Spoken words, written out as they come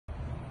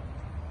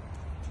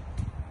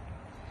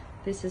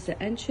This is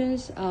the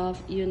entrance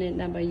of unit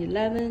number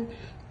 11,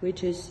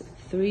 which is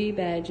 3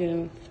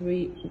 bedroom,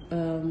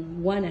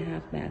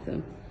 1.5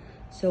 bathroom.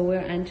 So we're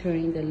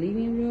entering the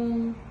living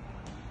room.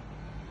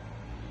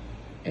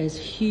 It's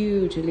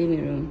huge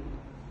living room.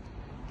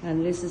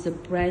 And this is a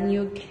brand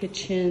new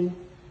kitchen,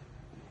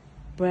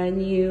 brand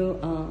new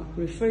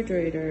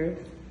refrigerator,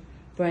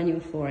 brand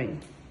new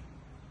flooring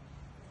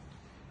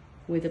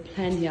with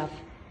plenty of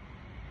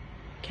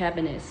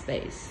cabinet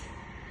space.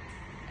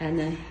 And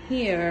then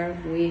here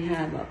we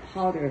have a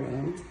powder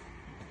room.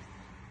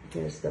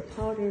 Here's the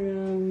powder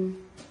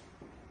room.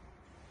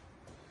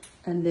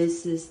 And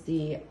this is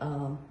the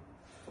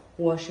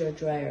washer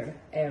dryer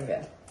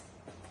area.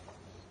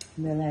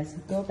 And then let's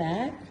go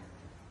back.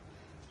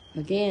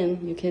 Again,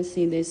 you can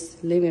see this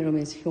living room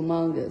is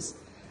humongous.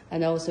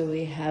 And also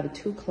we have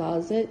 2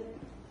 closets.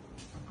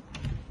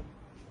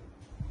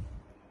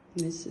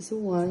 This is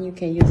one you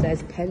can use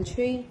as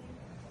pantry.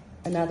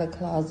 Another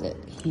closet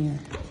here.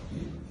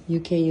 You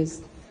can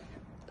use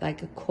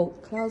like a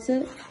coat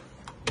closet.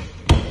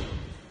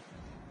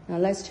 Now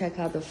let's check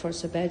out the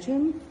first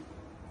bedroom.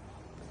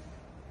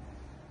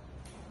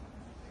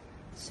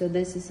 So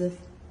this is the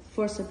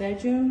first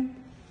bedroom,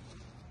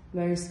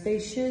 very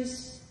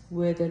spacious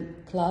with a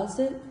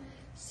closet.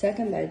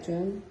 Second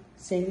bedroom,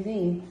 same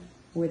thing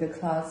with a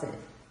closet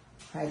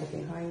right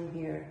behind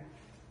here.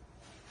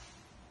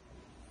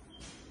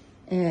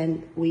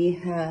 And we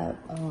have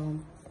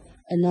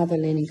another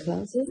linen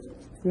closet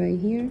right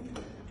here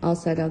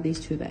outside of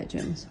these 2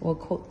 bedrooms, or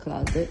coat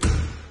closet.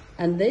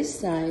 And this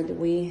side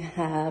we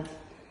have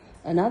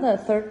another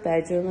 3rd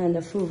bedroom and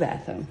a full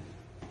bathroom.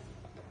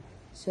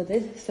 So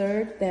this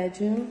 3rd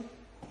bedroom,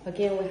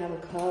 again we have a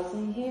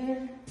closet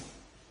here.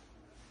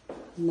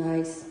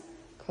 Nice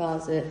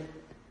closet,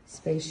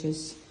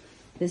 spacious.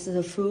 This is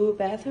a full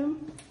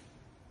bathroom.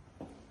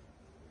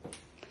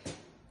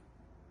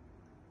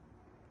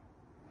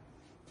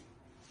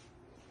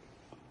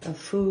 A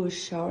full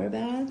shower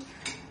bath.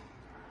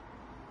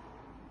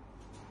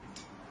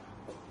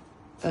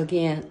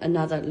 Again,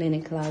 another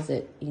linen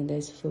closet in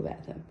this full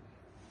bathroom.